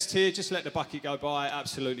text here, just let the bucket go by,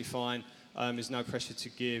 absolutely fine. There's no pressure to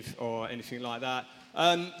give or anything like that.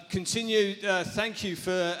 Thank you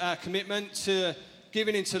for our commitment to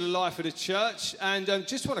giving into the life of the church. And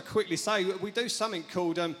just want to quickly say, we do something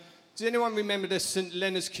called, does anyone remember the St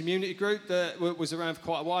Leonard's Community Group that was around for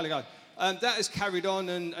quite a while ago? That has carried on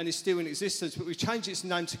and is still in existence, but we've changed its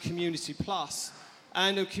name to Community Plus.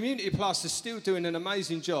 And Community Plus is still doing an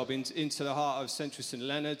amazing job into the heart of Central St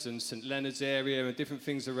Leonard's and St Leonard's area and different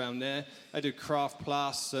things around there. They do Craft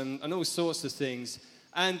Plus and all sorts of things.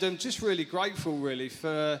 And I'm just really grateful, really,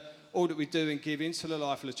 for all that we do and give into the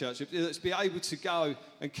life of the church. Let's be able to go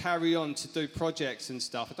and carry on to do projects and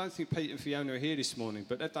stuff. I don't think Pete and Fiona are here this morning,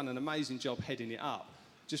 but they've done an amazing job heading it up.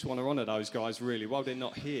 Just want to honour those guys, really, while they're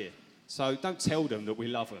not here. So don't tell them that we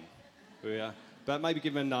love them. But maybe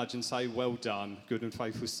give them a nudge and say, well done, good and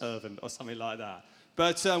faithful servant, or something like that.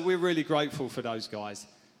 But we're really grateful for those guys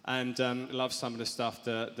and love some of the stuff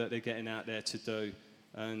that they're getting out there to do,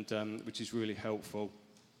 and which is really helpful.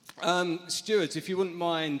 Stewards, if you wouldn't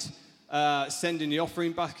mind sending the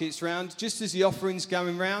offering buckets round, just as the offering's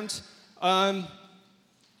going round.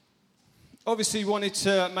 Obviously wanted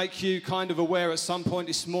to make you kind of aware at some point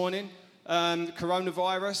this morning,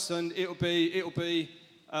 coronavirus, and it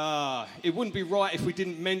wouldn't be right if we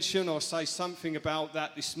didn't mention or say something about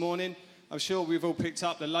that this morning. I'm sure we've all picked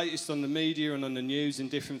up the latest on the media and on the news and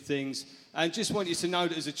different things. And just want you to know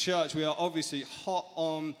that as a church, we are obviously hot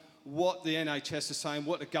on what the NHS are saying,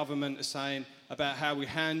 what the government are saying about how we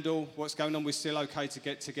handle what's going on. We're still okay to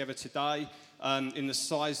get together today in the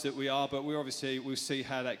size that we are, but we'll see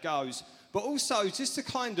how that goes. But also, just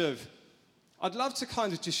to I'd love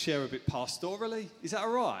to just share a bit pastorally. Is that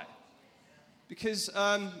all right? Because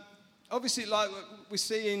obviously, like we're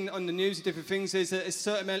seeing on the news and different things, there's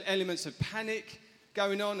certain elements of panic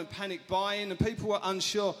going on and panic buying, and people are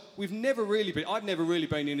unsure. I've never really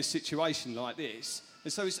been in a situation like this.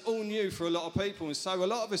 And so it's all new for a lot of people. And so a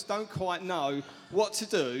lot of us don't quite know what to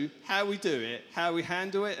do, how we do it, how we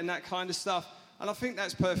handle it, and that kind of stuff. And I think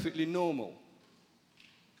that's perfectly normal.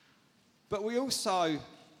 But we also,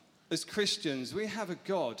 as Christians, we have a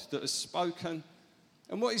God that has spoken.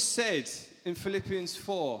 And what he said in Philippians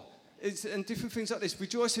 4, and different things like this,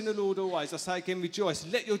 rejoice in the Lord always. I say again, rejoice.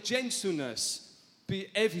 Let your gentleness be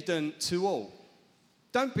evident to all.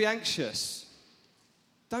 Don't be anxious.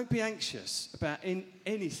 Don't be anxious about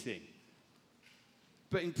anything.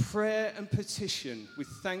 But in prayer and petition, with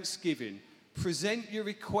thanksgiving, present your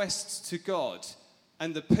requests to God,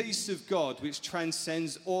 and the peace of God, which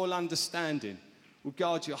transcends all understanding, will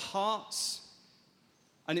guard your hearts,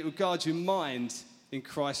 and it will guard your mind in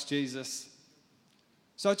Christ Jesus.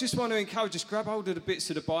 So I just want to encourage us, grab hold of the bits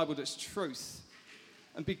of the Bible that's truth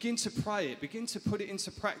and begin to pray it, begin to put it into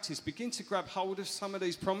practice, begin to grab hold of some of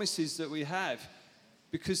these promises that we have,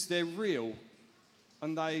 because they're real,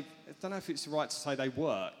 and I don't know if it's right to say they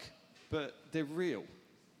work, but they're real,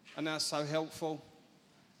 and that's so helpful.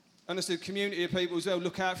 And as a community of people as well,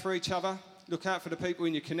 look out for each other, look out for the people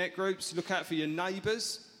in your connect groups, look out for your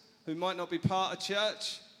neighbours who might not be part of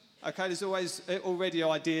church. Okay, there's already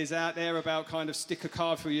ideas out there about kind of stick a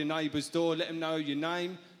card through your neighbour's door, let them know your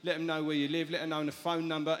name, let them know where you live, let them know the phone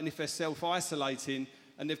number, and if they're self-isolating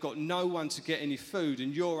and they've got no one to get any food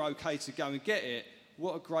and you're okay to go and get it,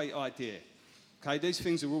 what a great idea. Okay, these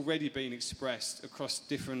things are already being expressed across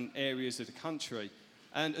different areas of the country.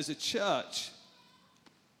 And as a church,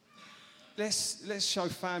 let's show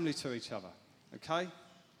family to each other, okay?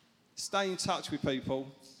 Stay in touch with people,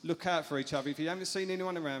 look out for each other. If you haven't seen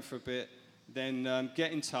anyone around for a bit, then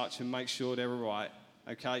get in touch and make sure they're all right,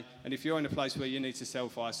 okay? And if you're in a place where you need to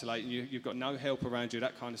self-isolate and you've got no help around you,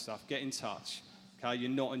 that kind of stuff, get in touch, okay? You're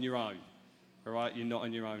not on your own, all right? You're not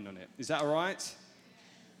on your own on it. Is that all right?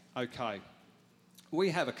 Okay. We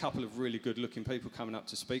have a couple of really good-looking people coming up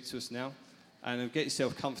to speak to us now, and get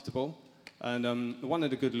yourself comfortable. And one of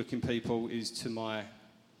the good-looking people is to my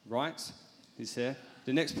right. He's here.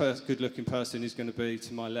 The next good-looking person is going to be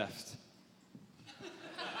to my left.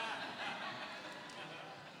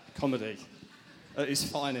 Comedy at its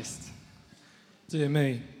finest. Dear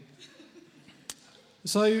me.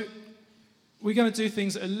 So we're going to do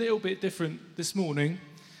things a little bit different this morning.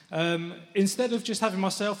 Instead of just having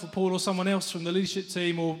myself or Paul or someone else from the leadership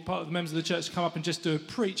team or part of the members of the church come up and just do a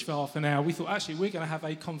preach for half an hour, we thought actually we're going to have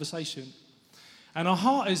a conversation. And our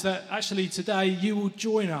heart is that actually today you will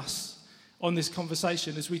join us on this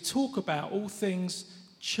conversation as we talk about all things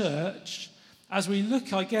church, as we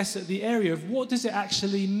look, I guess, at the area of what does it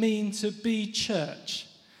actually mean to be church.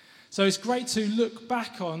 So it's great to look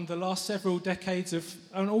back on the last several decades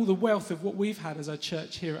and all the wealth of what we've had as a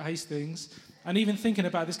church here at Hastings, and even thinking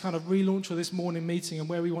about this kind of relaunch of this morning meeting and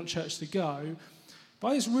where we want church to go,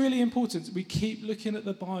 but it's really important that we keep looking at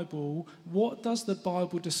the Bible. What does the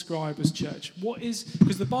Bible describe as church?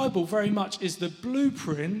 Because the Bible very much is the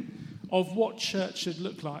blueprint of what church should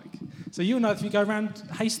look like. So you'll know if you go around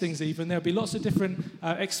Hastings even, there'll be lots of different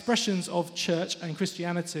expressions of church and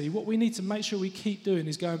Christianity. What we need to make sure we keep doing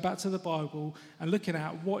is going back to the Bible and looking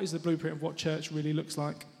at what is the blueprint of what church really looks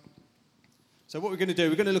like. So what we're going to do,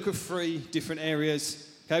 we're going to look at 3 different areas.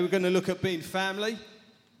 Okay, we're going to look at being family,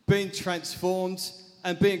 being transformed,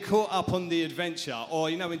 and being caught up on the adventure, or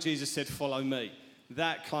you know when Jesus said, follow me,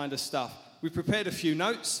 that kind of stuff. We've prepared a few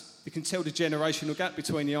notes. You can tell the generational gap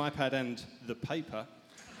between the iPad and the paper.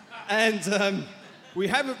 And we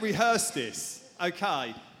haven't rehearsed this,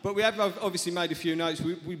 okay, but we have obviously made a few notes.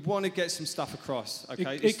 We want to get some stuff across,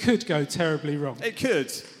 okay? It could go terribly wrong. It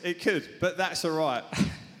could, but that's all right.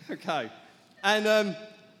 Okay. And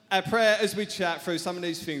our prayer as we chat through some of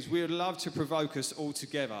these things, we would love to provoke us all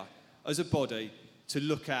together as a body to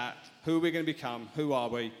look at who we're going to become, who are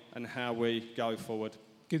we, and how we go forward.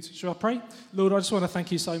 Good. Shall I pray? Lord, I just want to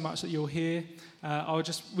thank you so much that you're here.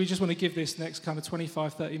 We just want to give this next kind of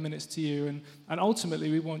 25, 30 minutes to you. And ultimately,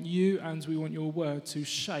 we want you and we want your word to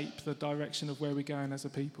shape the direction of where we're going as a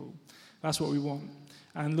people. That's what we want.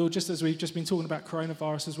 And Lord, just as we've just been talking about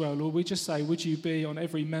coronavirus as well, Lord, we just say, would you be on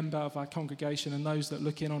every member of our congregation and those that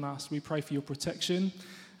look in on us? We pray for your protection.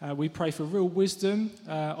 We pray for real wisdom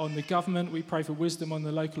on the government. We pray for wisdom on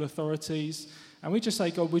the local authorities. And we just say,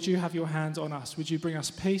 God, would you have your hand on us? Would you bring us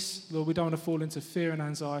peace? Lord, we don't want to fall into fear and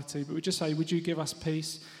anxiety, but we just say, would you give us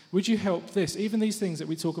peace? Would you help this? Even these things that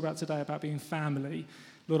we talk about today about being family,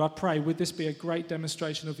 Lord, I pray, would this be a great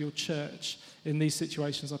demonstration of your church in these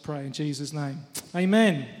situations, I pray, in Jesus' name.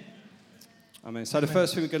 Amen. Amen. So the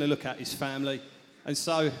first thing we're going to look at is family. And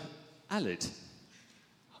so, Alid.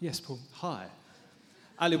 Yes, Paul. Hi.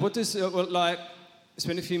 Ali, what does,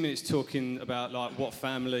 spend a few minutes talking about, what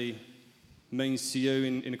family means to you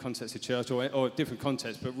in the context of church, or different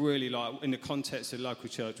contexts, but really, in the context of local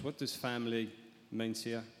church, what does family mean to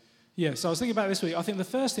you? Yeah, so I was thinking about it this week. I think the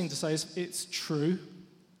first thing to say is it's true.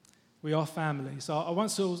 We are family. So I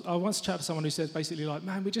once chatted to someone who said basically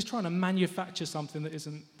man, we're just trying to manufacture something that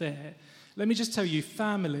isn't there. Let me just tell you,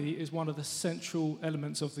 family is one of the central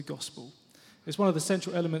elements of the gospel. It's one of the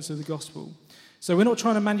central elements of the gospel. So we're not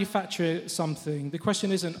trying to manufacture something. The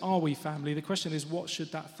question isn't, are we family? The question is, what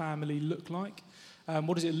should that family look like?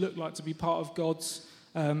 What does it look like to be part of God's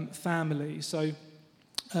family? So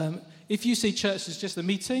if you see church as just a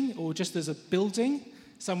meeting or just as a building,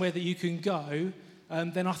 somewhere that you can go,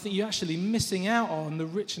 then I think you're actually missing out on the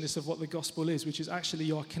richness of what the gospel is, which is actually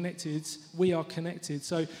you are connected, we are connected.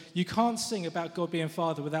 So you can't sing about God being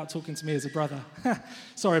Father without talking to me as a brother.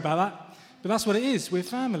 Sorry about that. But that's what it is. We're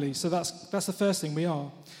family. So that's the first thing we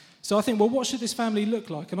are. So I think, well, what should this family look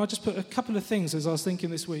like? And I just put a couple of things as I was thinking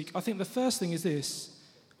this week. I think the first thing is this,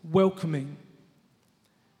 welcoming.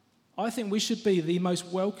 I think we should be the most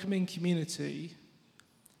welcoming community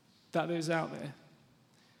that is out there.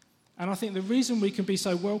 And I think the reason we can be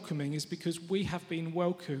so welcoming is because we have been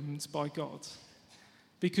welcomed by God.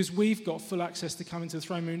 Because we've got full access to come into the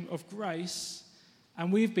throne room of grace,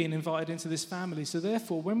 and we've been invited into this family. So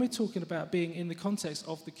therefore, when we're talking about being in the context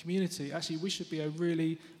of the community, actually we should be a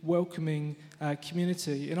really welcoming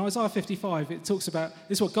community. In Isaiah 55, it talks about,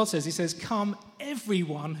 this is what God says, he says, come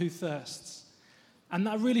everyone who thirsts. And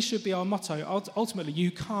that really should be our motto. Ultimately, you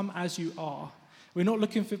come as you are. We're not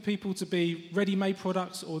looking for people to be ready-made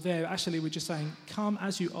products or there. Actually, we're just saying, come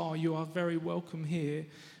as you are. You are very welcome here.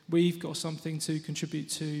 We've got something to contribute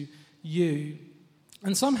to you.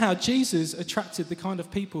 And somehow Jesus attracted the kind of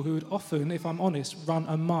people who would often, if I'm honest, run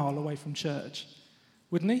a mile away from church.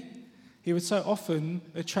 Wouldn't he? He would so often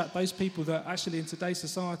attract those people that actually in today's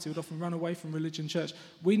society would often run away from religion church.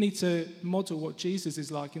 We need to model what Jesus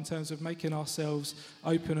is like in terms of making ourselves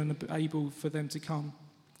open and able for them to come.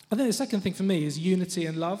 I think the second thing for me is unity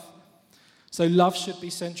and love. So love should be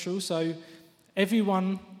central. So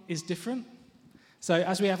everyone is different. So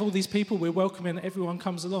as we have all these people, we're welcoming, everyone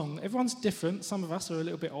comes along. Everyone's different. Some of us are a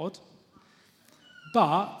little bit odd.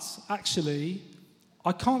 But actually,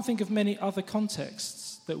 I can't think of many other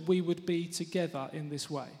contexts that we would be together in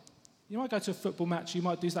this way. You might go to a football match, you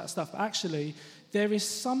might do that stuff. But actually, there is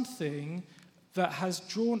something that has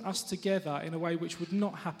drawn us together in a way which would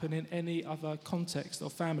not happen in any other context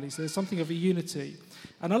of families. There's something of a unity.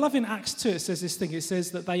 And I love in Acts 2, it says this thing. It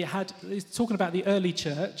says that it's talking about the early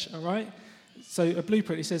church, all right? So a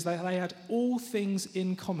blueprint, it says that they had all things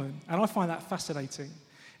in common. And I find that fascinating.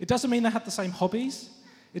 It doesn't mean they had the same hobbies.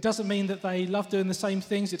 It doesn't mean that they loved doing the same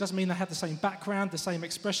things. It doesn't mean they had the same background, the same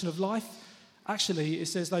expression of life. Actually, it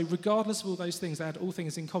says, though, regardless of all those things, they had all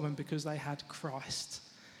things in common because they had Christ.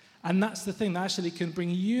 And that's the thing that actually can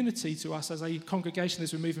bring unity to us as a congregation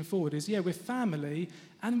as we're moving forward is, we're family,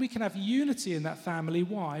 and we can have unity in that family.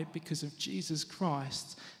 Why? Because of Jesus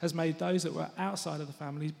Christ has made those that were outside of the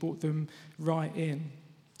family, brought them right in.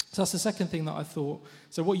 So that's the second thing that I thought.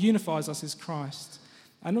 So what unifies us is Christ.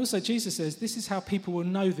 And also Jesus says, this is how people will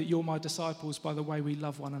know that you're my disciples, by the way we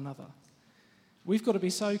love one another. We've got to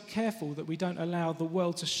be so careful that we don't allow the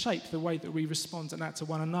world to shape the way that we respond and act to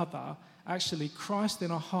one another. Actually, Christ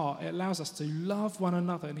in our heart, it allows us to love one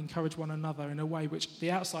another and encourage one another in a way which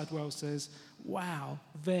the outside world says, wow,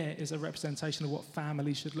 there is a representation of what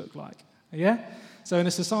family should look like. Yeah? So in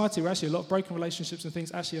a society where actually a lot of broken relationships and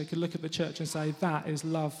things, actually I could look at the church and say that is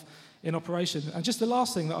love in operation. And just the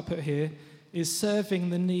last thing that I put here is serving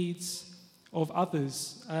the needs of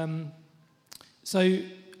others. So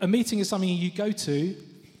a meeting is something you go to,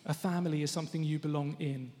 a family is something you belong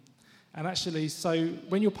in. And actually, so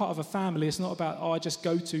when you're part of a family, it's not about, I just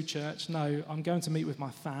go to church. No, I'm going to meet with my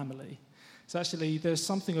family. So actually, there's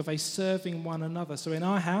something of a serving one another. So in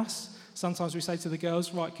our house, sometimes we say to the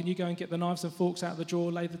girls, right, can you go and get the knives and forks out of the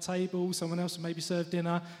drawer, lay the table, someone else will maybe serve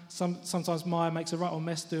dinner. Sometimes Maya makes a right old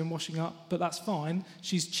mess doing washing up, but that's fine.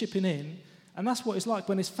 She's chipping in. And that's what it's like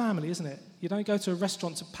when it's family, isn't it? You don't go to a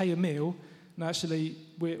restaurant to pay a meal. No, actually,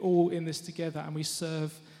 we're all in this together and we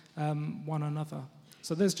serve one another.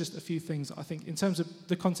 So there's just a few things that I think, in terms of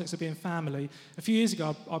the context of being family. A few years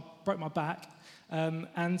ago, I broke my back, and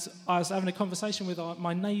I was having a conversation with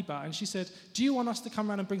my neighbour, and she said, do you want us to come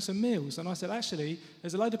around and bring some meals? And I said, actually,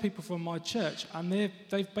 there's a load of people from my church, and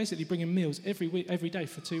they've basically bringing meals every day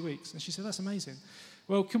for 2 weeks. And she said, that's amazing.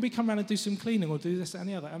 Well, can we come around and do some cleaning or do this and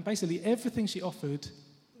the other? And basically everything she offered,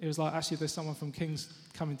 it was like, actually, there's someone from King's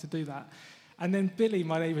coming to do that. And then Billy,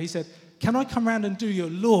 my neighbour, he said, can I come around and do your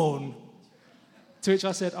lawn? To which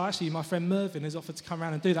I said, actually, my friend Mervyn has offered to come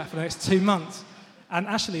around and do that for the next 2 months. And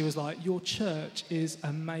Ashley was like, your church is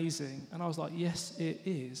amazing. And I was like, yes, it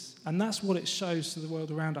is. And that's what it shows to the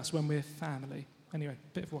world around us when we're family. Anyway,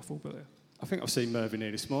 bit of waffle, but... I think I've seen Mervyn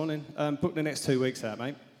here this morning. Book the next 2 weeks out,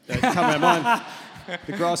 mate. Come around mine.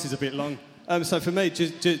 The grass is a bit long. So for me,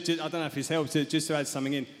 just, I don't know if it's helped, just to add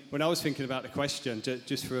something in. When I was thinking about the question,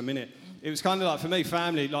 just for a minute, it was kind of like, for me,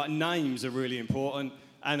 family, like names are really important.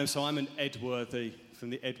 And so I'm an Edworthy,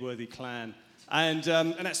 from the Edworthy clan. And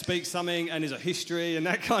that speaks something, and there's a history and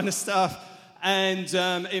that kind of stuff. And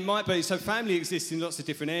it might be, so family exists in lots of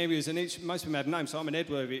different areas, and most of them have names. So I'm an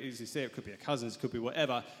Edworthy, it exists there. It could be a cousins, it could be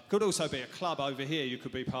whatever. It could also be a club over here. You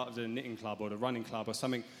could be part of the knitting club or the running club or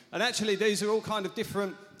something. And actually, these are all kind of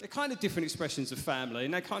different expressions of family,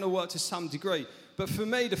 and they kind of work to some degree. But for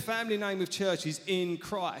me, the family name of church is in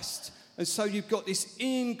Christ. And so you've got this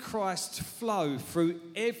in Christ flow through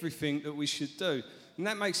everything that we should do. And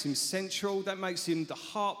that makes him central, that makes him the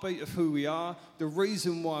heartbeat of who we are, the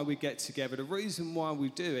reason why we get together, the reason why we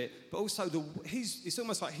do it, but also it's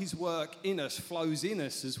almost like his work in us flows in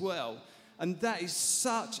us as well. And that is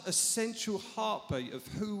such a central heartbeat of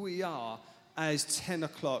who we are as 10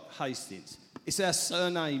 o'clock Hastings. It's our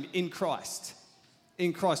surname, in Christ.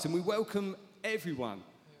 In Christ. And we welcome everyone,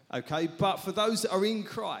 okay? But for those that are in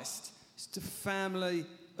Christ, it's the family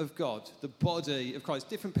of God, the body of Christ.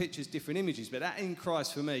 Different pictures, different images, but that in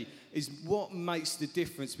Christ for me is what makes the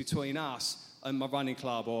difference between us and my running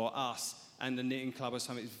club or us and the knitting club or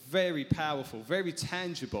something. It's very powerful, very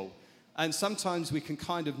tangible. And sometimes we can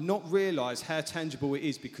kind of not realise how tangible it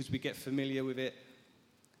is because we get familiar with it.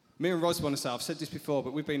 Me and Ros want to say, I've said this before,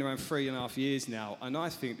 but we've been around 3.5 years now, and I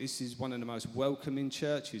think this is one of the most welcoming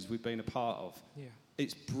churches we've been a part of. Yeah.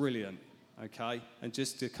 It's brilliant. Okay, and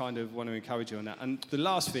just to kind of want to encourage you on that. And the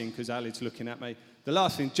last thing, because Ali's looking at me, the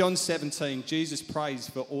last thing, John 17, Jesus prays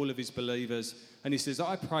for all of his believers, and he says,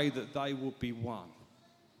 I pray that they will be one.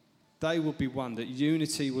 They will be one, that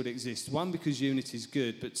unity would exist. One, because unity is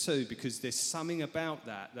good, but two, because there's something about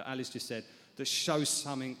that Alice just said, that shows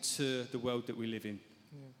something to the world that we live in.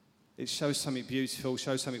 Yeah. It shows something beautiful,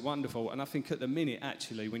 shows something wonderful, and I think at the minute,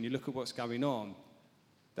 actually, when you look at what's going on,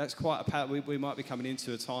 that's quite we might be coming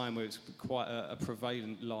into a time where it's quite a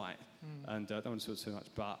prevalent light. And I don't want to talk too much,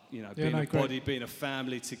 but, being a body, being a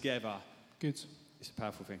family together. Good. It's a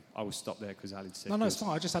powerful thing. I will stop there because Ali said... No, it's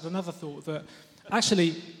fine. I just had another thought that,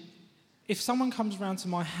 actually, if someone comes round to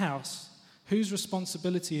my house, whose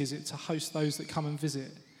responsibility is it to host those that come and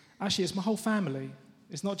visit? Actually, it's my whole family.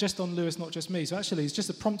 It's not just on Lewis, not just me. So actually, it's just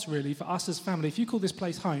a prompt, really, for us as family. If you call this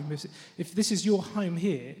place home, if this is your home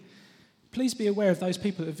here... Please be aware of those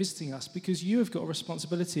people that are visiting us, because you have got a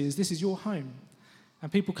responsibility as this is your home.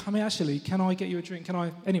 And people come in, actually, can I get you a drink?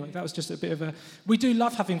 Anyway, that was just a bit of a... We do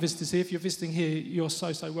love having visitors here. If you're visiting here, you're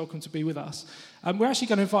so welcome to be with us. We're actually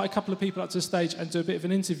going to invite a couple of people up to the stage and do a bit of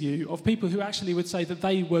an interview of people who actually would say that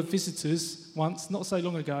they were visitors once, not so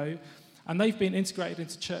long ago, and they've been integrated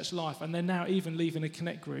into church life, and they're now even leading a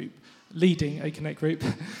Connect group. Leaving.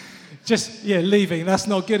 That's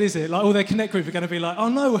not good, is it? Like, all their Connect group are going to be like, oh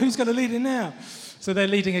no, who's going to lead it now? So they're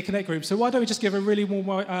leading a Connect group. So why don't we just give a really warm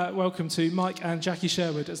welcome to Mike and Jackie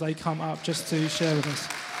Sherwood as they come up just to share with us.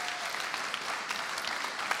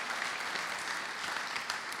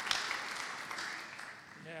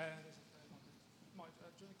 Mike,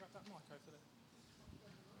 do you want to grab that mic over there?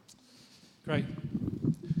 Great.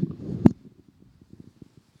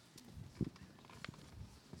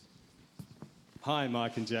 Hi,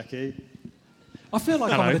 Mike and Jackie. I feel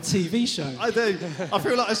like Hello. I'm on a TV show. I do. I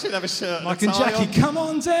feel like I should have a shirt. Mike and Jackie, come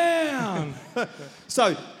on down.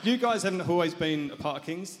 So, you guys haven't always been a part of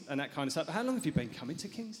Kings and that kind of stuff. How long have you been coming to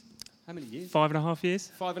Kings? How many years? 5.5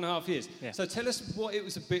 years. 5.5 years. Yeah. So tell us what it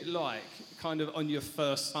was a bit like, kind of on your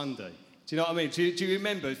first Sunday. Do you know what I mean? Do you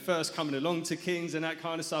remember first coming along to Kings and that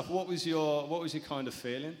kind of stuff? What was your kind of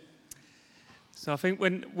feeling? So I think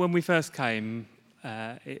when we first came,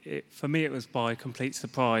 for me it was by complete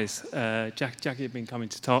surprise. Jackie had been coming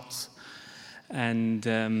to Tots and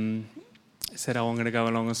said, "Oh, I'm going to go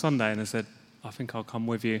along on Sunday," and I said, "I think I'll come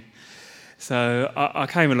with you." So I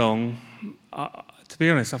came along. To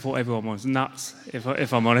be honest, I thought everyone was nuts,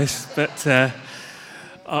 if I'm honest. But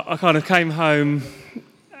I kind of came home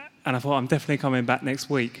and I thought, I'm definitely coming back next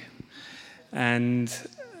week. And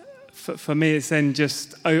for me, it's then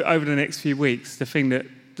just over the next few weeks, the thing that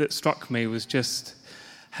struck me was just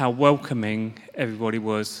how welcoming everybody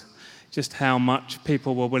was, just how much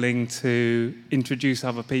people were willing to introduce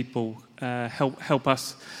other people, help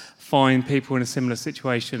us find people in a similar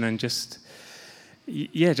situation, and just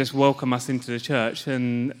welcome us into the church.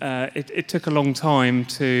 And it took a long time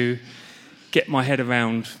to get my head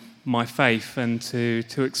around my faith and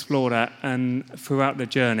to explore that. And throughout the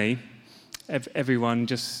journey, everyone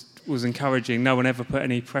just was encouraging. No one ever put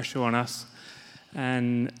any pressure on us.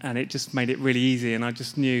 And it just made it really easy. And I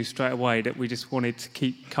just knew straight away that we just wanted to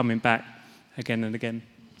keep coming back again and again.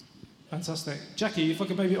 Fantastic. Jackie, if I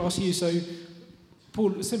could maybe ask you, so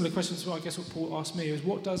Paul, a similar question to what Paul asked me, is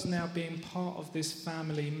what does now being part of this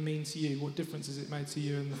family mean to you? What difference has it made to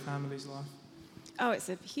you and the family's life? Oh, it's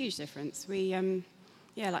a huge difference. We,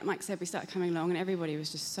 like Mike said, we started coming along and everybody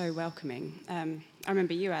was just so welcoming. I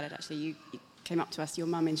remember you, Aled, actually, you came up to us, your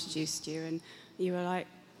mum introduced you, and you were like,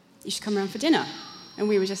 you should come around for dinner. And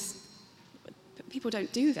we were just, people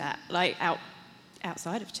don't do that, like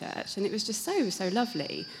outside of church. And it was just so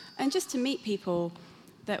lovely. And just to meet people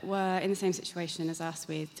that were in the same situation as us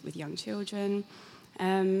with young children.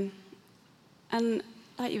 And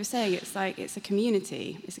like you were saying, it's a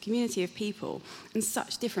community. It's a community of people, and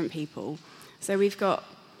such different people. So we've got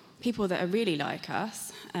people that are really like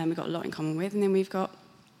us, we've got a lot in common with, and then we've got,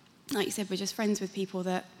 like you said, we're just friends with people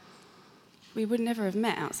that we would never have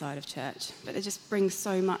met outside of church, but they just bring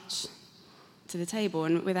so much to the table.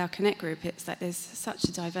 And with our Connect group, it's like there's such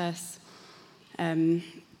a diverse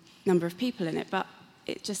number of people in it, but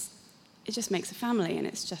it just makes a family, and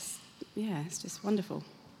it's just wonderful.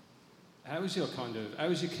 How was your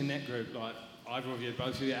Connect group, like either of you,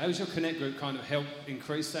 both of you, how was your Connect group kind of help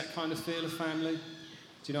increase that kind of feel of family? Do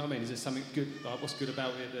you know what I mean? Is there something good, like what's good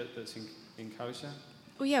about it that's encouraged that?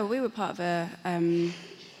 Well, yeah, we were part of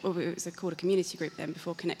it was called a community group then,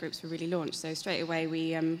 before Connect groups were really launched. So straight away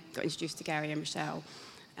we got introduced to Gary and Michelle,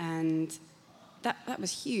 and that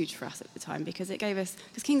was huge for us at the time, because it gave us,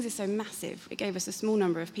 because Kings is so massive, it gave us a small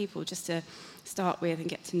number of people just to start with and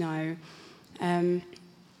get to know.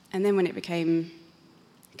 And then when it became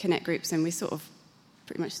Connect groups, and we sort of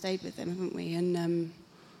pretty much stayed with them, haven't we?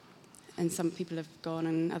 And some people have gone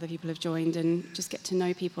and other people have joined, and just get to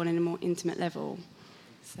know people on a more intimate level.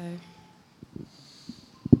 So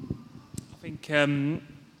I think,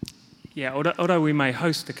 although we may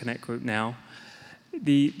host a Connect group now,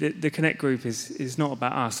 the Connect group is not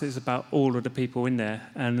about us, it's about all of the people in there.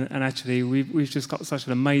 And actually, we've just got such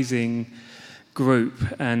an amazing group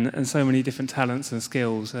and so many different talents and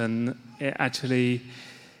skills. And it actually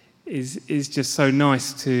is just so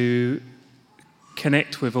nice to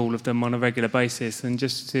connect with all of them on a regular basis, and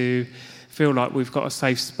just to feel like we've got a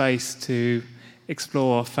safe space to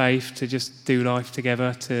explore our faith, to just do life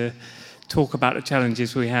together, to talk about the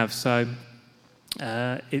challenges we have. So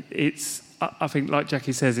it's, I think, like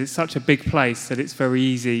Jackie says, it's such a big place that it's very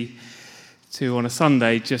easy to, on a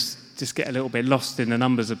Sunday, just get a little bit lost in the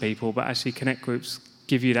numbers of people. But actually, Connect groups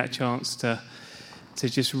give you that chance to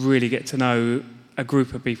just really get to know a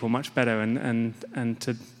group of people much better, and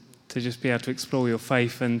to just be able to explore your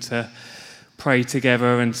faith and to pray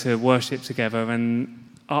together and to worship together. And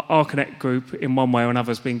our Connect group, in one way or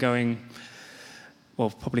another, has been going,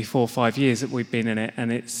 well, probably 4 or 5 years that we've been in it,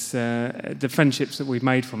 and it's the friendships that we've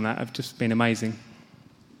made from that have just been amazing.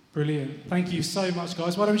 Brilliant. Thank you so much,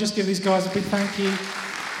 guys. Why don't we just give these guys a big thank you?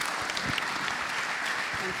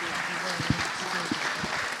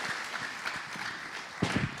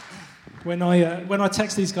 When I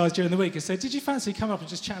text these guys during the week, I said, did you fancy coming up and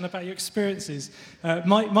just chatting about your experiences?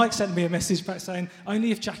 Mike sent me a message back saying,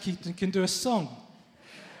 only if Jackie can do a song.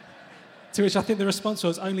 To which I think the response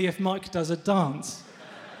was, only if Mike does a dance.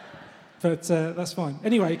 But that's fine.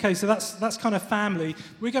 Anyway, okay, so that's kind of family.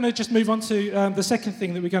 We're going to just move on to the second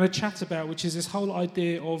thing that we're going to chat about, which is this whole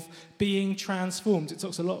idea of being transformed. It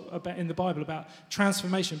talks a lot about in the Bible about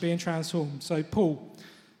transformation, being transformed. So, Paul,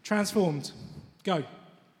 transformed. Go.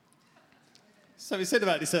 So we said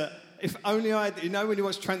about this, if only when you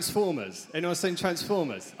watch Transformers, anyone seen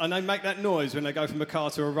Transformers? And they make that noise when they go from a car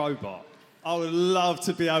to a robot. I would love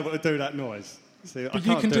to be able to do that noise. See, but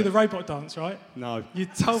you can do the robot dance, right? No. You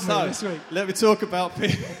told me this week. Let me talk about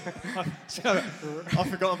people. I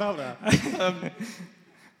forgot about that.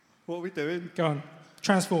 What are we doing? Go on.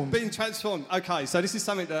 Transformed. Being transformed. Okay, so this is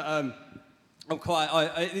something that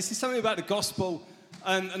this is something about the gospel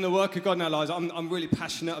and the work of God in our lives. I'm really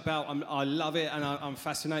passionate about. I love it, and I'm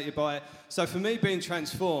fascinated by it. So for me, being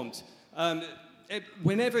transformed,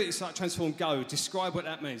 whenever it's like transform, go, describe what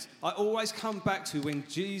that means. I always come back to when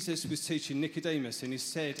Jesus was teaching Nicodemus and he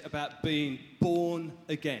said about being born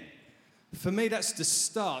again. For me, that's the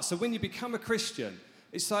start. So when you become a Christian,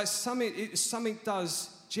 it's like something does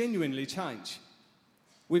genuinely change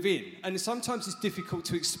within. And sometimes it's difficult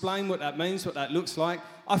to explain what that means, what that looks like.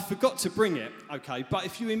 I forgot to bring it, okay? But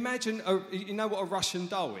if you imagine, you know what a Russian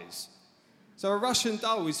doll is? So a Russian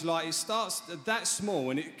doll is like, it starts that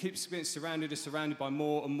small and it keeps being surrounded by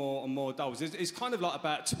more and more and more dolls. It's kind of like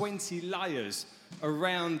about 20 layers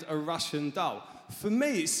around a Russian doll. For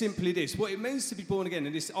me, it's simply this. What it means to be born again,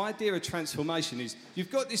 and this idea of transformation is,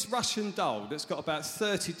 you've got this Russian doll that's got about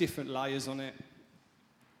 30 different layers on it.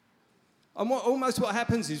 And what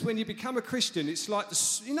happens is when you become a Christian, it's like,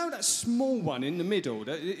 that small one in the middle,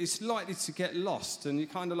 that it's likely to get lost, and you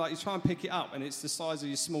kind of like, you try and pick it up, and it's the size of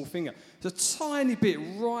your small finger. It's a tiny bit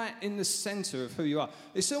right in the centre of who you are.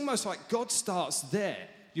 It's almost like God starts there.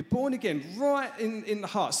 You're born again right in the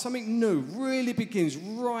heart. Something new really begins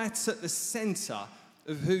right at the centre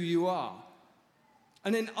of who you are.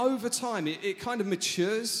 And then over time, it kind of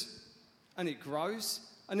matures, and it grows.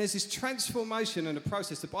 And there's this transformation and a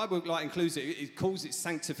process. The Bible includes it. It calls it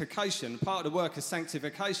sanctification. Part of the work of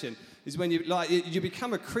sanctification is when you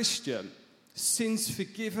become a Christian, sins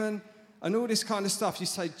forgiven, and all this kind of stuff. You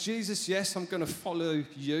say, Jesus, yes, I'm going to follow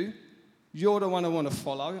you. You're the one I want to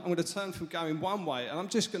follow. I'm going to turn from going one way, and I'm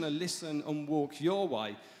just going to listen and walk your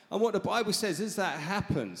way. And what the Bible says, as that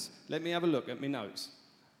happens, let me have a look at my notes.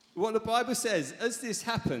 What the Bible says, as this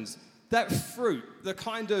happens, that fruit,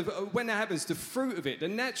 when that happens, the fruit of it, the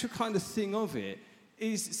natural kind of thing of it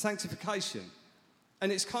is sanctification.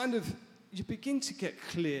 And it's kind of, you begin to get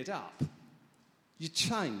cleared up. You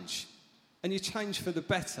change. And you change for the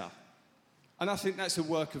better. And I think that's a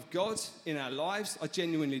work of God in our lives. I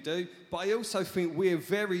genuinely do. But I also think we're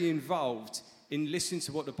very involved in listening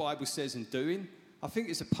to what the Bible says and doing. I think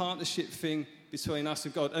it's a partnership thing between us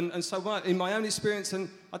and God. And so in my own experience, and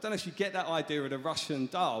I don't know if you get that idea of the Russian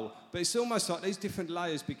doll, but it's almost like these different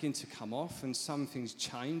layers begin to come off and some things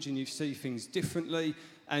change and you see things differently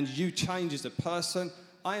and you change as a person.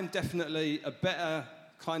 I am definitely a better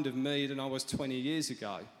kind of me than I was 20 years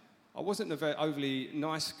ago. I wasn't a very overly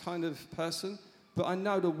nice kind of person, but I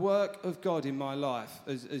know the work of God in my life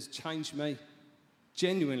has changed me,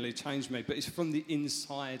 genuinely changed me, but it's from the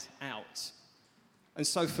inside out. And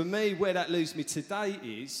so for me, where that leaves me today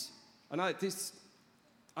is, and I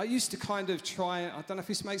used to kind of try, I don't know if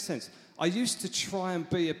this makes sense, I used to try and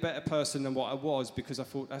be a better person than what I was because I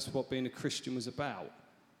thought that's what being a Christian was about.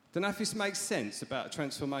 Don't know if this makes sense about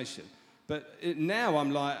transformation. But now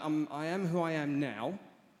I am who I am now.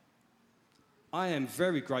 I am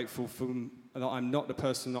very grateful that I'm not the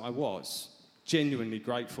person that I was. Genuinely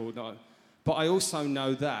grateful. But I also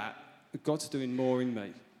know that God's doing more in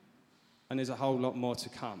me. And there's a whole lot more to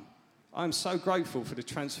come. I'm so grateful for the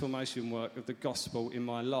transformation work of the gospel in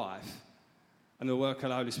my life and the work of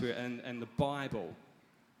the Holy Spirit and the Bible.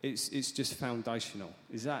 It's just foundational.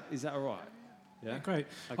 Is that all right? Yeah? Great.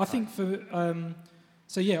 Okay. I think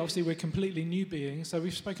obviously we're completely new beings. So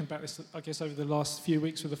we've spoken about this, I guess, over the last few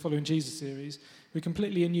weeks with the Following Jesus series. We're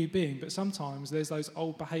completely a new being, but sometimes there's those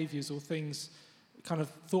old behaviours or things, kind of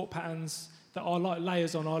thought patterns that are like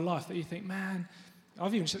layers on our life that you think, man,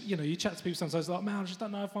 I've even, you chat to people sometimes like, man, I just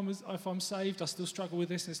don't know if I'm saved. I still struggle with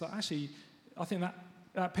this. And it's like, actually, I think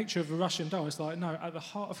that picture of a Russian doll, it's like, no, at the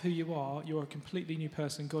heart of who you are, you're a completely new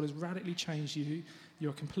person. God has radically changed you.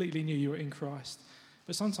 You're completely new. You're in Christ.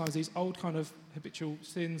 But sometimes these old kind of habitual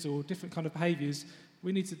sins or different kind of behaviours,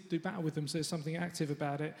 we need to do battle with them, so there's something active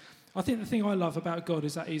about it. I think the thing I love about God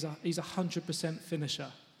is that he's a 100% finisher.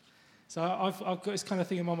 So I've got this kind of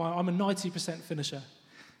thing in my mind. I'm a 90% finisher.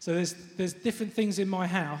 So there's different things in my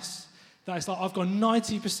house that it's like I've gone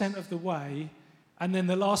 90% of the way, and then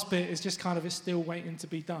the last bit is just kind of it's still waiting to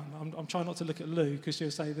be done. I'm trying not to look at Lou because she'll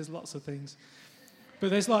say there's lots of things. But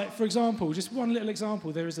there's like, for example, just one little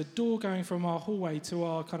example, there is a door going from our hallway to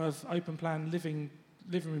our kind of open plan living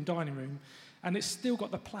room, dining room, and it's still got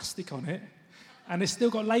the plastic on it, and it's still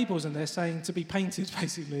got labels in there saying to be painted,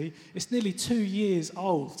 basically. It's nearly 2 years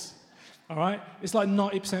old, all right? It's like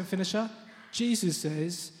 90% finisher. Jesus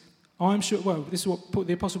says, I'm sure, well, this is what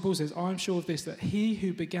the Apostle Paul says, I'm sure of this, that he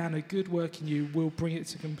who began a good work in you will bring it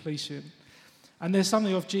to completion. And there's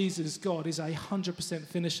something of Jesus, God, is 100%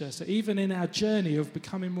 finisher. So even in our journey of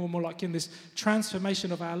becoming more and more like him, this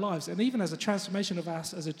transformation of our lives, and even as a transformation of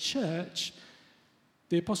us as a church,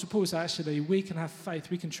 the Apostle Paul says, actually, we can have faith,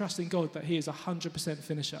 we can trust in God that he is 100%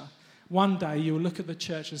 finisher. One day you'll look at the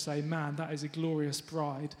church and say, man, that is a glorious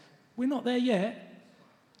bride. We're not there yet,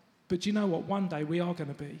 but you know what? One day we are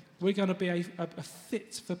going to be. We're going to be a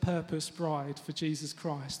fit-for-purpose bride for Jesus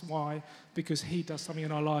Christ. Why? Because he does something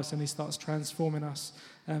in our lives and he starts transforming us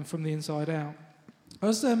from the inside out. I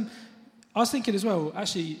was thinking as well,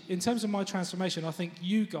 actually, in terms of my transformation, I think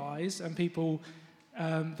you guys and people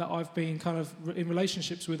that I've been kind of in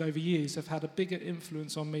relationships with over years have had a bigger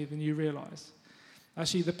influence on me than you realise.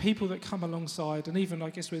 Actually, the people that come alongside, and even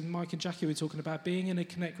I guess with Mike and Jackie we're talking about being in a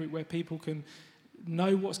connect group where people can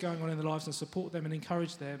know what's going on in their lives and support them and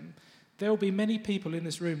encourage them. There will be many people in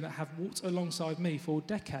this room that have walked alongside me for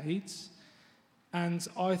decades, and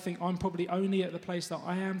I think I'm probably only at the place that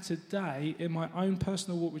I am today in my own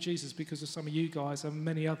personal walk with Jesus because of some of you guys and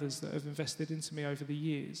many others that have invested into me over the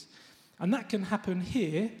years. And that can happen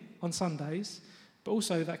here on Sundays, but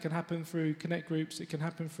also that can happen through connect groups. It can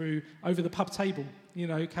happen through over the pub table,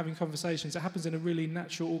 having conversations. It happens in a really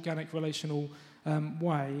natural, organic, relational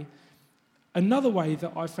way. Another way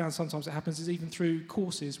that I've found sometimes it happens is even through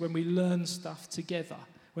courses when we learn stuff together.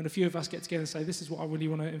 When a few of us get together and say, this is what I really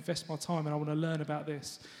want to invest my time in, I want to learn about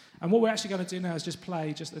this. And what we're actually going to do now is just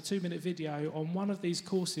play just a 2-minute video on one of these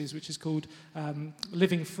courses, which is called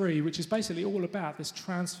Living Free, which is basically all about this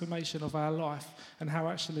transformation of our life and how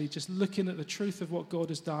actually just looking at the truth of what God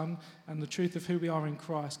has done and the truth of who we are in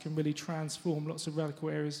Christ can really transform lots of radical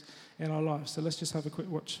areas in our lives. So let's just have a quick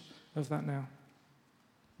watch of that now.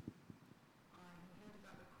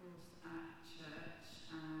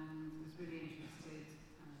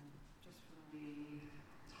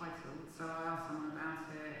 So I asked someone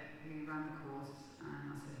about it who ran the course,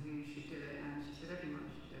 and I said who should do it, and she said everyone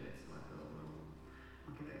should do it. So I thought, well,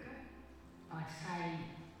 I'll give it a go. I'd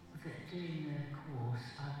say that doing the course,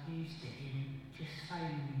 I've used it in just so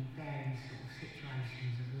many various sort of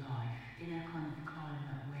situations of life. In a kind of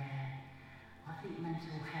climate where I think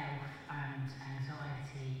mental health and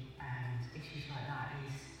anxiety and issues like that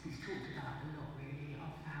it's talked about a lot really.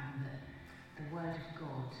 I've found that the Word of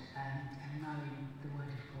God and knowing the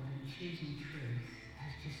Word of God and choosing truth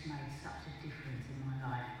has just made such a difference in my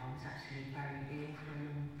life. I was actually very ill for a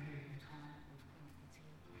long period of time.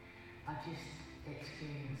 I just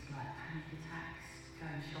experienced like panic attacks,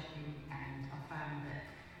 going shopping, and I found that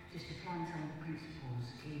just applying some of the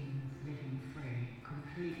principles in Living Free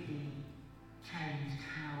completely changed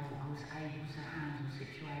how I was able to handle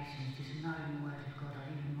situations, just knowing the Word of God.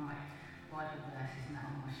 I even write Bible verses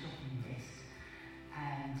now on my shopping list.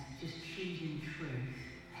 And just choosing truth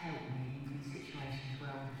helped me in situations where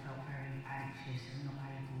I felt very anxious and not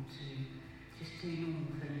able to just do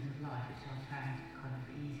normal things of life, which I found kind of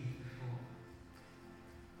easy before.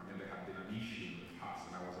 I mean, there had been an issue in the past,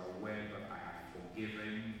 and I was aware that I had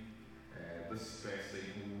forgiven this person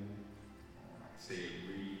who, I'd say,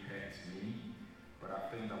 really hurt me. But I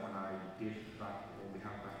think that when I did that, when we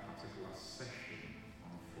had that particular session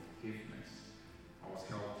on forgiveness, I was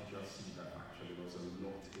helped to just see that actually there was a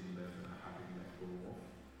lot in there that I hadn't let go of.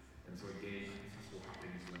 And so again, that's what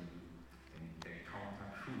happens when you encounter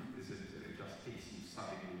truth, isn't it? It just takes you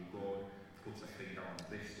suddenly, God puts a finger on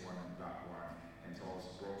this one and that one. And so I was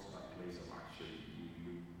brought to that place of actually,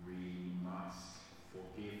 you really must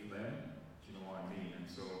forgive them. Do you know what I mean? And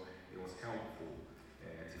so it was helpful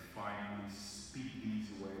to finally speak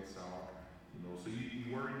these words out. So you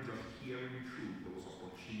weren't just hearing truth, there was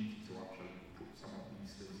actually put some of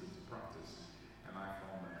these things into practice. And I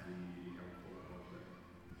found that really helpful about the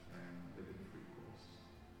Living Free course.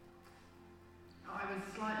 I was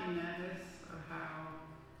slightly nervous of how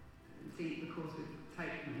deep the course would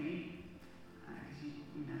take me, because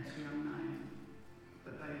you know, it's the unknown.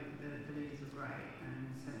 But the leaders were great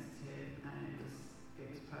and sensitive, and it was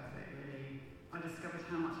perfect, really. I discovered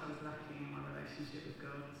how much I was lacking in my relationship with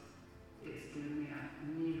God. It's given me a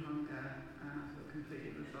new hunger, and I feel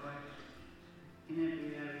completely revived in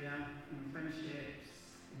every area, in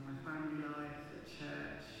friendships, in my family life, at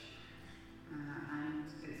church, and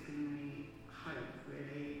it's given me hope,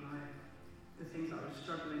 really. The things I was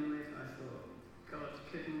struggling with, I thought God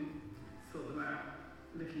couldn't sort them out.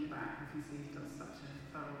 Looking back, I can see He's done such a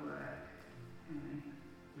thorough work in me.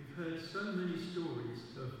 We've heard so many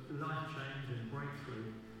stories of life change and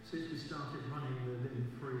breakthrough since we started running the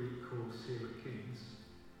Living Free course here at King's.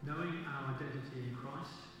 Knowing our identity in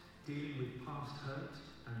Christ, dealing with past hurt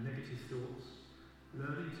and negative thoughts,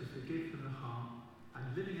 learning to forgive from the heart, and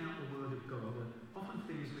living out the Word of God are often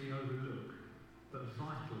things we overlook, but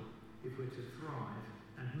vital if we're to thrive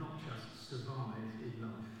and not just survive in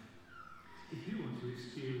life. If you want to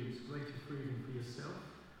experience greater freedom for yourself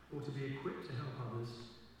or to be equipped to help others,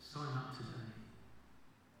 sign up today.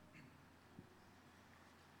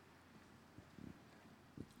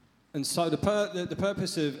 And so the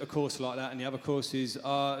purpose of a course like that and the other courses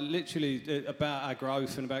are literally about our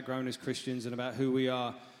growth and about growing as Christians and about who we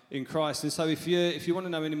are in Christ. And so if you want to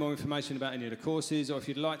know any more information about any of the courses, or if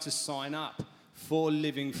you'd like to sign up for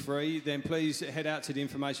Living Free, then please head out to the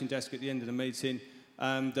information desk at the end of the meeting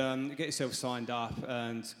and get yourself signed up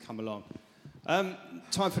and come along.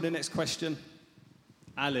 Time for the next question.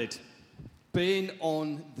 Alid, being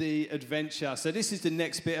on the adventure. So this is the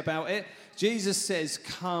next bit about it. Jesus says,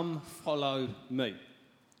 come follow me.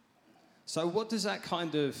 So what does that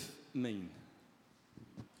kind of mean?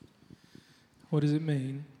 What does it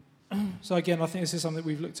mean? So again, I think this is something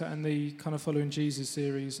we've looked at in the kind of Following Jesus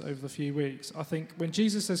series over the few weeks. I think when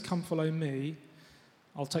Jesus says, come follow me,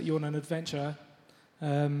 I'll take you on an adventure.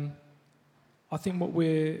 I think what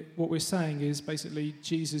we're saying is basically,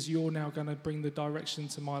 Jesus, you're now going to bring the direction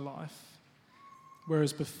to my life.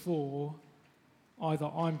 Whereas before, either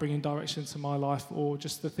I'm bringing direction to my life or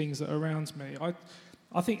just the things that are around me.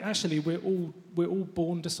 I think actually we're all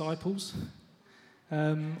born disciples.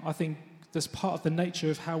 I think that's part of the nature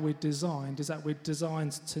of how we're designed, is that we're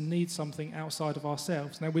designed to need something outside of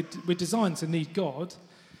ourselves. Now, we're designed to need God,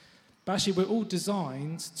 but actually we're all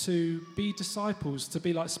designed to be disciples, to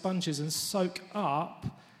be like sponges and soak up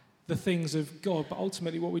the things of God. But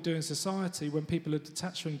ultimately what we do in society when people are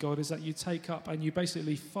detached from God is that you take up and you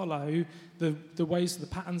basically follow the ways, the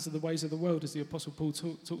patterns of the ways of the world, as the Apostle Paul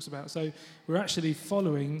talks about. So we're actually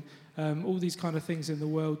following all these kind of things in the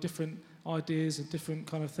world, different ideas and different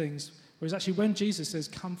kind of things. Whereas actually when Jesus says,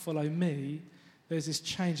 come follow me, there's this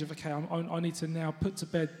change of, okay, I need to now put to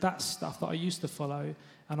bed that stuff that I used to follow,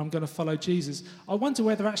 and I'm going to follow Jesus. I wonder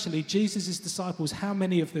whether actually Jesus' disciples, how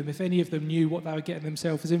many of them, if any of them, knew what they were getting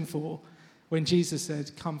themselves in for when Jesus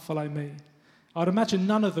said, come follow me. I'd imagine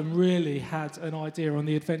none of them really had an idea on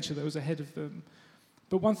the adventure that was ahead of them.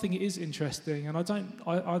 But one thing is interesting, and I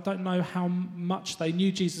don't know how much they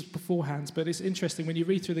knew Jesus beforehand, but it's interesting when you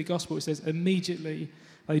read through the gospel, it says immediately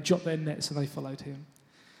they dropped their nets and they followed him.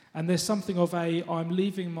 And there's something of I'm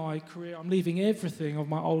leaving my career, I'm leaving everything of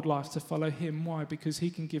my old life to follow him. Why? Because he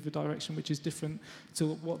can give a direction which is different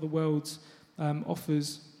to what the world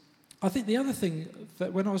offers. I think the other thing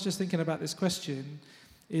that when I was just thinking about this question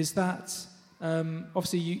is that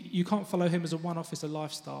obviously you can't follow him as a one-off, it's a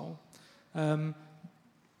lifestyle.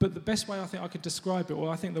 But the best way I think I could describe it, or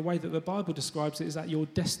I think the way that the Bible describes it, is that your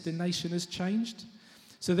destination has changed.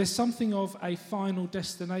 So there's something of a final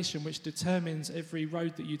destination which determines every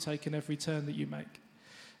road that you take and every turn that you make.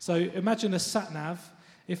 So imagine a sat-nav.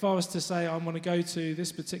 If I was to say I want to go to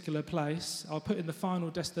this particular place, I'll put in the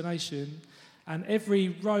final destination, and every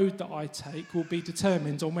road that I take will be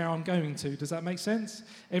determined on where I'm going to. Does that make sense?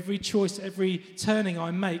 Every choice, every turning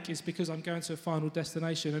I make is because I'm going to a final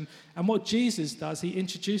destination. And what Jesus does, he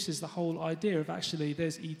introduces the whole idea of actually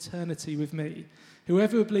there's eternity with me.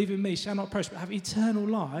 Whoever will believe in me shall not perish but have eternal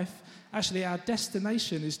life. Actually, our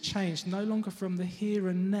destination is changed no longer from the here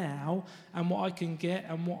and now and what I can get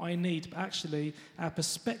and what I need, but actually our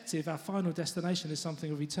perspective, our final destination is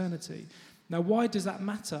something of eternity. Now, why does that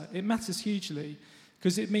matter? It matters hugely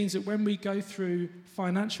because it means that when we go through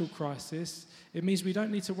financial crisis, it means we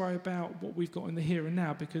don't need to worry about what we've got in the here and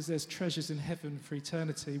now because there's treasures in heaven for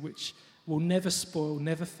eternity which will never spoil,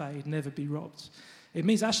 never fade, never be robbed. It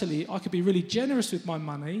means actually I could be really generous with my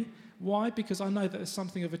money Why? Because I know that there's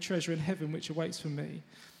something of a treasure in heaven which awaits for me.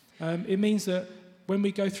 It means that when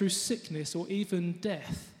we go through sickness or even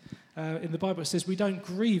death, in the Bible it says we don't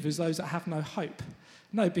grieve as those that have no hope.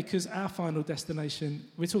 No, because our final destination,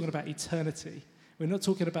 we're talking about eternity. We're not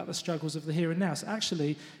talking about the struggles of the here and now. So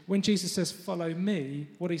actually, when Jesus says, follow me,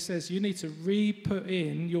 what he says, you need to re-put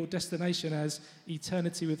in your destination as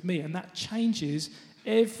eternity with me. And that changes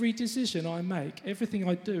every decision I make. Everything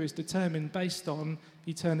I do is determined based on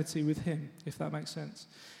eternity with him, if that makes sense.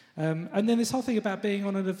 And then this whole thing about being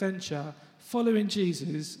on an adventure, following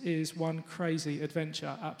Jesus is one crazy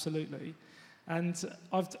adventure, absolutely. And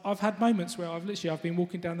I've had moments where I've been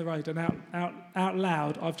walking down the road and out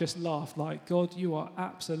loud I've just laughed like, God, you are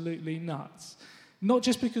absolutely nuts. Not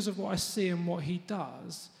just because of what I see and what he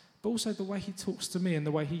does, but also the way he talks to me and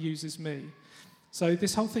the way he uses me. So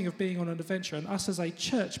this whole thing of being on an adventure, and us as a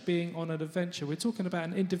church being on an adventure, we're talking about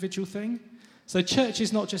an individual thing. So church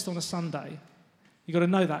is not just on a Sunday. You've got to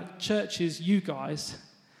know that. Church is you guys.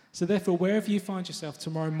 So therefore, wherever you find yourself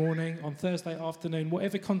tomorrow morning, on Thursday afternoon,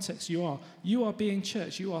 whatever context you are being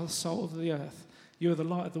church. You are the salt of the earth. You are the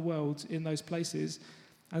light of the world in those places.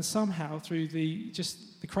 And somehow, through the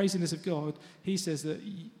craziness of God, he says that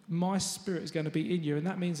my spirit is going to be in you. And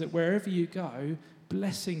that means that wherever you go,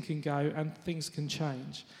 blessing can go and things can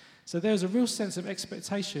change. So there's a real sense of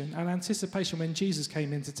expectation and anticipation when Jesus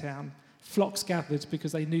came into town. Flocks gathered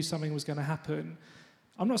because they knew something was going to happen.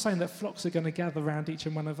 I'm not saying that flocks are going to gather around each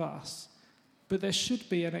and one of us, but there should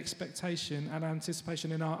be an expectation and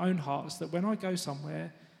anticipation in our own hearts that when I go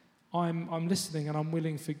somewhere, I'm listening and I'm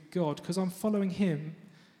willing for God, because I'm following him.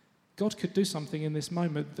 God could do something in this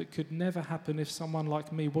moment that could never happen if someone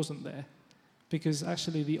like me wasn't there, because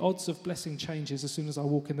actually the odds of blessing changes as soon as I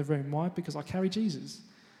walk in the room. Why? Because I carry Jesus.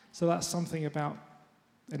 So that's something about...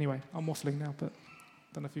 Anyway, I'm waffling now, but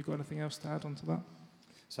I don't know if you've got anything else to add on to that.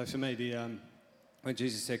 So for me, when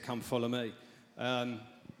Jesus said, come follow me,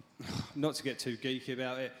 not to get too geeky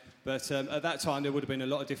about it, but at that time there would have been a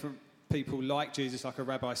lot of different people like Jesus, like a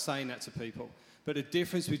rabbi saying that to people. But the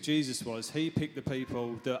difference with Jesus was he picked the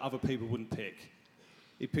people that other people wouldn't pick.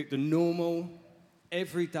 He picked the normal,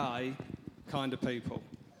 everyday kind of people.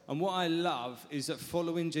 And what I love is that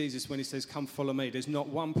following Jesus, when he says, come follow me, there's not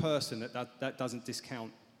one person that doesn't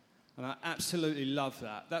discount. And I absolutely love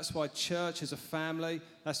that. That's why church is a family.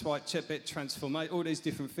 That's why bit transformation, all these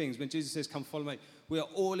different things. When Jesus says, come follow me, we are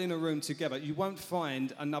all in a room together. You won't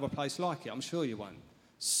find another place like it. I'm sure you won't.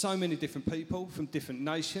 So many different people from different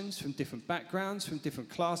nations, from different backgrounds, from different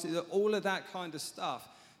classes, all of that kind of stuff.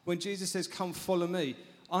 When Jesus says, come follow me,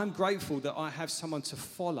 I'm grateful that I have someone to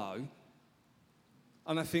follow.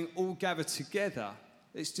 And I think all gathered together,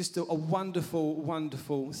 it's just a wonderful,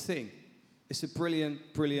 wonderful thing. It's a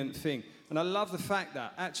brilliant, brilliant thing. And I love the fact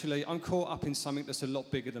that, actually, I'm caught up in something that's a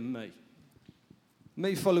lot bigger than me.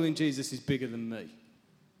 Me following Jesus is bigger than me.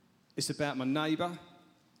 It's about my neighbour.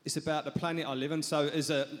 It's about the planet I live on. So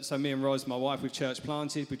me and Roz, my wife, we've church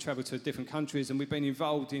planted. We've travelled to different countries and we've been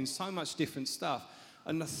involved in so much different stuff.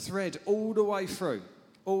 And the thread all the way through,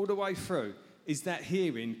 is that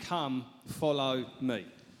hearing, come, follow me.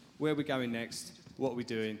 Where are we going next? What are we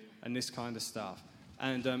doing? And this kind of stuff.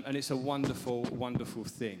 And it's a wonderful, wonderful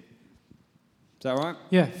thing. Is that all right?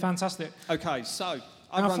 Yeah, fantastic. Okay, so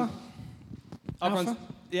I've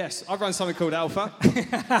run something called Alpha,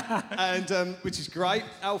 and which is great.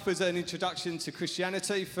 Alpha's an introduction to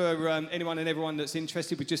Christianity for anyone and everyone that's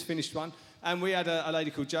interested. We just finished one, and we had a lady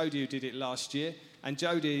called Jodie who did it last year, and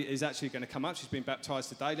Jodie is actually going to come up. She's been baptised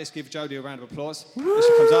today. Let's give Jodie a round of applause as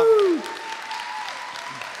she comes up.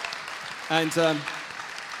 And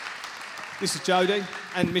this is Jodie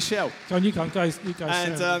and Michelle. Go on, you guys.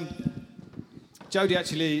 And Jodie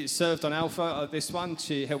actually served on Alpha at this one.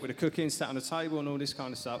 She helped with the cooking, sat on the table and all this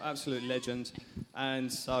kind of stuff. Absolute legend.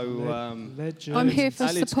 And so... legend. I'm here for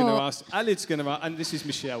support. Alid's going to ask, and this is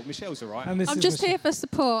Michelle. Michelle's all right. I'm just here for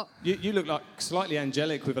support. You look like slightly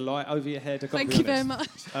angelic with a light over your head. Thank you very much.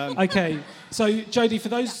 Okay, so Jodie, for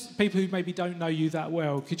those people who maybe don't know you that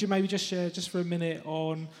well, could you maybe just share just for a minute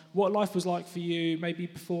on what life was like for you, maybe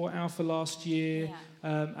before Alpha last year,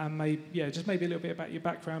 and maybe a little bit about your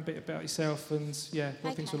background, a bit about yourself, and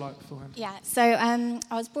what things were like beforehand. Yeah, so I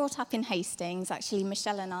was brought up in Hastings. Actually,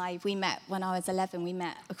 Michelle and I, we met when I was 11. We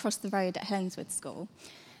met across the road at Helenswood School.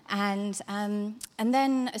 And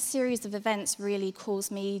then a series of events really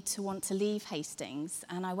caused me to want to leave Hastings.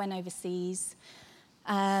 And I went overseas,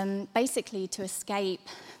 basically to escape,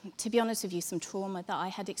 to be honest with you, some trauma that I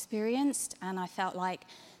had experienced. And I felt like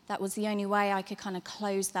that was the only way I could kind of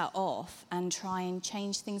close that off and try and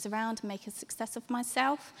change things around and make a success of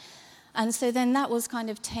myself. And so then that was kind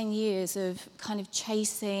of 10 years of kind of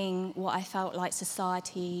chasing what I felt like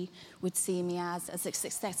society would see me as a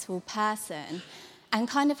successful person, and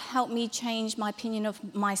kind of helped me change my opinion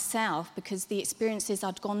of myself, because the experiences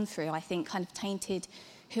I'd gone through, I think, kind of tainted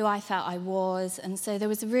who I felt I was. And so there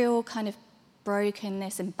was a real kind of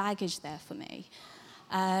brokenness and baggage there for me.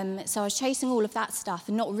 So I was chasing all of that stuff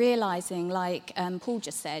and not realising, like Paul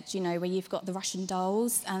just said, you know, where you've got the Russian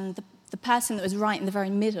dolls, and the person that was right in the very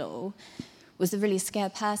middle was a really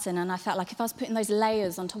scared person. And I felt like if I was putting those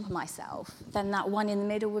layers on top of myself, then that one in the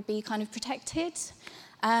middle would be kind of protected.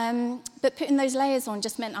 But putting those layers on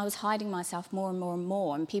just meant I was hiding myself more and more and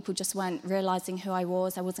more, and people just weren't realising who I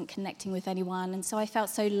was. I wasn't connecting with anyone, and so I felt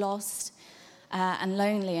so lost and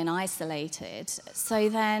lonely and isolated. So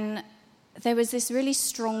then there was this really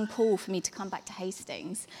strong pull for me to come back to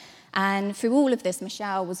Hastings. And through all of this,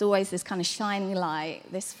 Michelle was always this kind of shining light,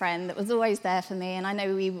 this friend that was always there for me. And I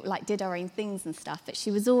know we like did our own things and stuff, but she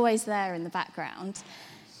was always there in the background,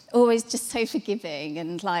 always just so forgiving.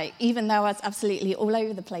 And like, even though I was absolutely all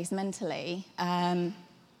over the place mentally,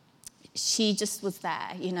 she just was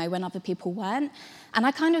there, you know, when other people weren't. And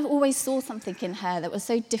I kind of always saw something in her that was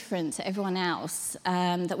so different to everyone else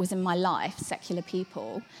that was in my life, secular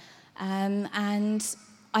people. And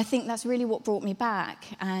I think that's really what brought me back.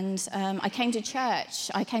 And I came to church.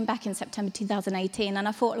 I came back in September 2018, and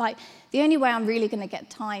I thought, like, the only way I'm really going to get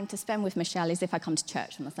time to spend with Michelle is if I come to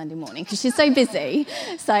church on a Sunday morning, because she's so busy.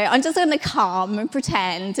 So I'm just going to come and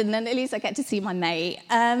pretend, and then at least I get to see my mate.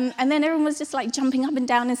 And then everyone was just, like, jumping up and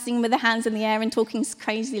down and singing with their hands in the air and talking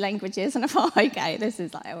crazy languages. And I thought, okay, this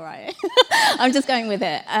is, like, all right. I'm just going with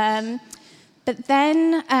it. But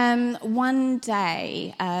then one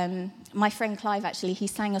day, my friend Clive, actually, he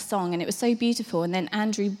sang a song, and it was so beautiful. And then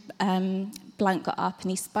Andrew Blunt got up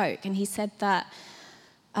and he spoke, and he said that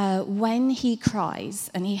when he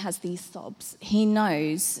cries and he has these sobs, he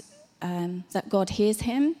knows that God hears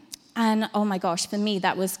him. And oh my gosh, for me,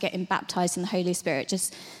 that was getting baptized in the Holy Spirit.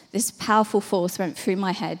 Just this powerful force went through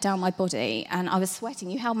my head, down my body, and I was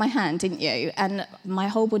sweating. You held my hand, didn't you? And my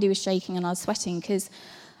whole body was shaking, and I was sweating because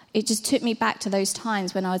it just took me back to those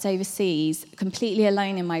times when I was overseas, completely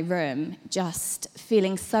alone in my room, just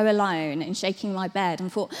feeling so alone and shaking my bed,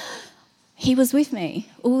 and thought, he was with me.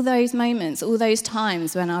 All those moments, all those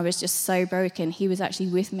times when I was just so broken, he was actually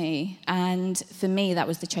with me. And for me, that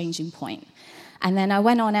was the changing point. And then I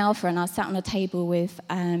went on Alpha, and I sat on a table with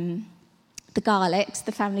the Garlicks,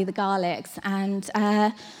 the family of the Garlicks, and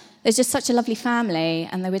there's just such a lovely family,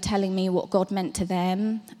 and they were telling me what God meant to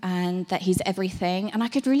them and that he's everything. And I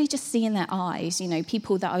could really just see in their eyes, you know,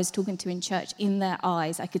 people that I was talking to in church, in their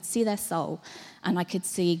eyes, I could see their soul, and I could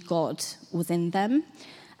see God was in them.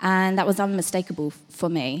 And that was unmistakable for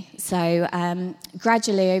me. So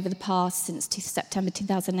gradually over the past, since September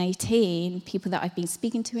 2018, people that I've been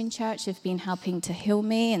speaking to in church have been helping to heal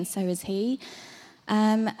me, and so has he.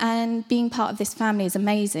 And being part of this family is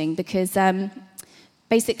amazing because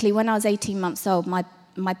basically, when I was 18 months old,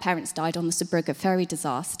 my parents died on the Zeebrugge ferry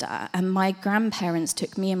disaster, and my grandparents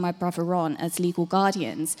took me and my brother on as legal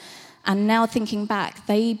guardians. And now thinking back,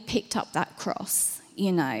 they picked up that cross,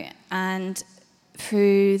 you know, and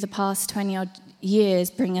through the past 20-odd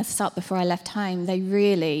years, bringing us up before I left home, they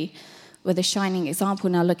really were the shining example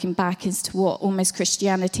now looking back as to what almost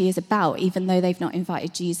Christianity is about, even though they've not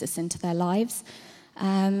invited Jesus into their lives.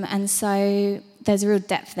 And so there's a real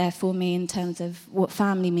depth there for me in terms of what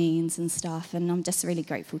family means and stuff, and I'm just really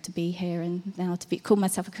grateful to be here and now to call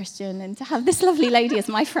myself a Christian and to have this lovely lady as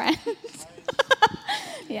my friend.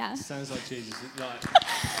 Yeah. Sounds like Jesus. Like,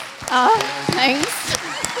 oh, thanks.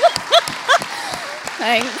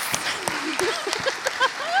 Thanks.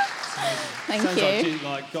 Thank you. Sounds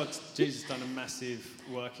like God, Jesus done a massive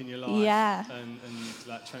work in your life. Yeah. And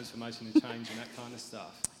like transformation and change and that kind of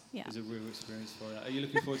stuff. Yeah. It was a real experience for you. Are you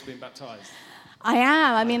looking forward to being baptised? I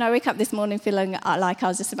am. I mean, I woke up this morning feeling like I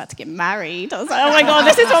was just about to get married. I was like, oh my God,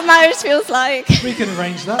 this is what marriage feels like. We can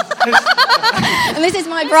arrange that. And this is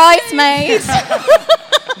my bridesmaid.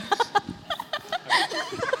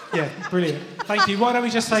 Yeah, brilliant. Thank you. Why don't we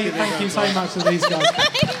just say thank you so much to these guys.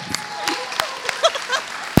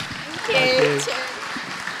 Thank you.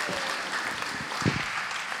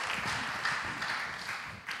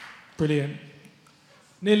 Brilliant.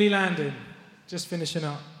 Nearly landing. Just finishing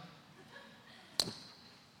up.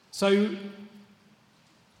 So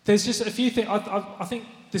there's just a few things. I think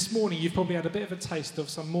this morning you've probably had a bit of a taste of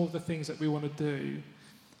some more of the things that we want to do.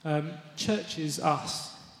 Church is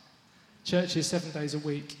us. Church is 7 days a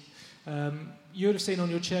week. You would have seen on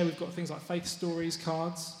your chair we've got things like faith stories,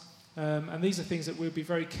 cards. And these are things that we'll be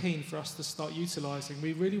very keen for us to start utilising.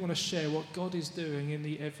 We really want to share what God is doing in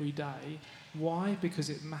the everyday. Why? Because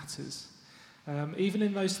it matters. Even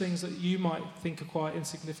in those things that you might think are quite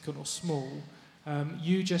insignificant or small,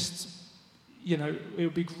 it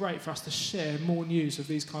would be great for us to share more news of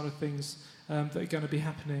these kind of things that are going to be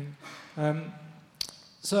happening.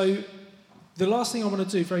 So the last thing I want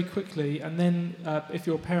to do very quickly, and then if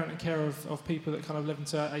you're a parent and carer of people that kind of 11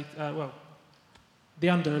 to 8, the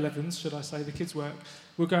under 11s, should I say, the kids work,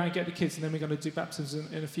 we'll go and get the kids and then we're going to do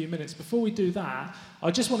baptisms in a few minutes. Before we do that, I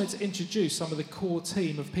just wanted to introduce some of the core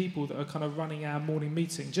team of people that are kind of running our morning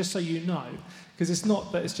meeting, just so you know, because it's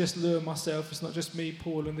not that it's just Lou and myself, it's not just me,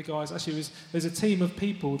 Paul and the guys. Actually, there's a team of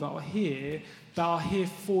people that are here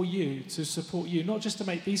for you, to support you, not just to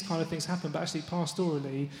make these kind of things happen, but actually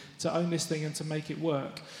pastorally to own this thing and to make it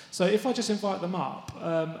work. So if I just invite them up,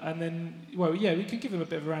 and then, we can give them a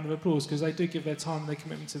bit of a round of applause because they do give their time and their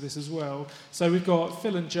commitment to this as well. So we've got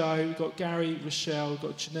Phil and Joe, we've got Gary, Rochelle, we've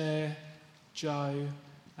got Janair, Joe,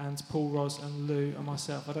 and Paul, Ros, and Lou, and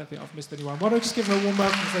myself. I don't think I've missed anyone. Why don't I just give them a warm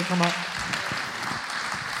welcome as they come up?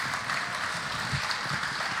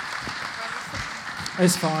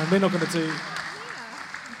 It's fine, we're not going to do...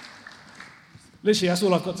 Literally, that's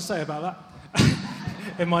all I've got to say about that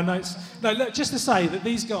in my notes. No, look, just to say that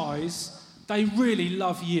these guys, they really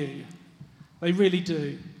love you. They really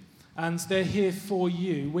do. And they're here for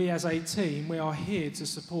you. We as a team, we are here to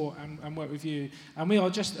support and work with you. And we are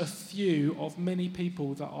just a few of many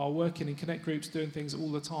people that are working in Connect groups, doing things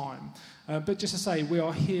all the time. But just to say, we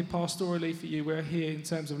are here pastorally for you. We're here in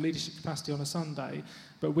terms of leadership capacity on a Sunday.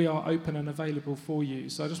 But we are open and available for you.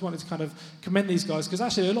 So I just wanted to kind of commend these guys, because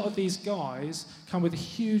actually a lot of these guys come with a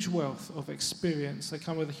huge wealth of experience. They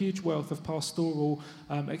come with a huge wealth of pastoral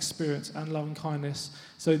experience and love and kindness.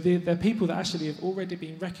 So they're people that actually have already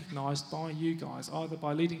been recognised by you guys, either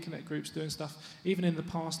by leading Connect groups, doing stuff, even in the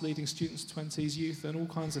past, leading students, 20s, youth, and all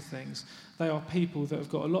kinds of things. They are people that have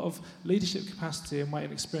got a lot of leadership capacity and weight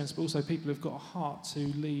and experience, but also people who have got a heart to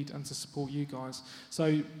lead and to support you guys.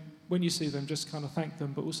 So when you see them, just kind of thank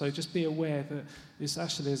them, but also just be aware that it's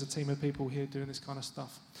actually there's a team of people here doing this kind of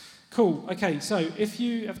stuff. Cool. Okay, so if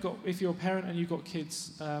you're a parent and you've got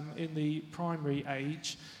kids in the primary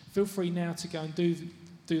age, feel free now to go and do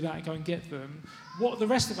that and go and get them. What the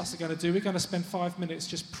rest of us are going to do, we're going to spend 5 minutes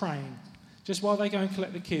just praying. Just while they go and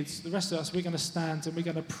collect the kids, the rest of us, we're going to stand and we're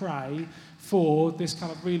going to pray for this kind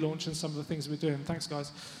of relaunch and some of the things we're doing. Thanks,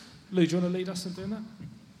 guys. Lou, do you want to lead us in doing that?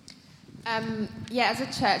 As a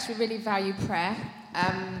church, we really value prayer.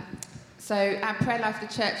 So our prayer life of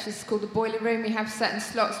the church is called the Boiler Room. We have certain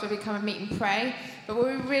slots where we come and meet and pray. But what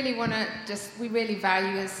we really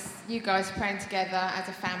value is you guys praying together as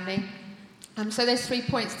a family. So there's 3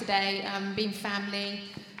 points today: being family,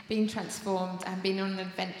 being transformed, and being on an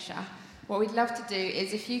adventure. What we'd love to do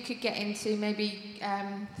is if you could get into maybe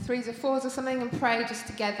 3s or 4s or something and pray just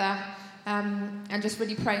together. And just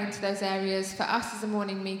really pray into those areas for us as a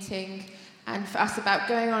morning meeting, and for us about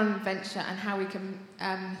going on an adventure and how we can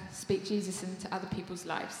speak Jesus into other people's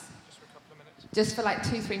lives. Just for a couple of minutes. Just for like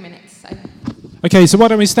 2-3 minutes. So. Okay, so why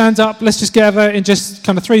don't we stand up? Let's just gather in just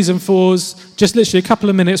kind of 3s and 4s, just literally a couple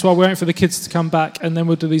of minutes while we're waiting for the kids to come back, and then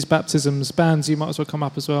we'll do these baptisms. Bands, you might as well come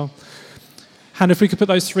up as well. Hannah, if we could put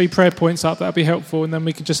those 3 prayer points up, that would be helpful, and then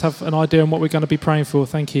we can just have an idea on what we're going to be praying for.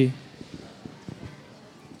 Thank you.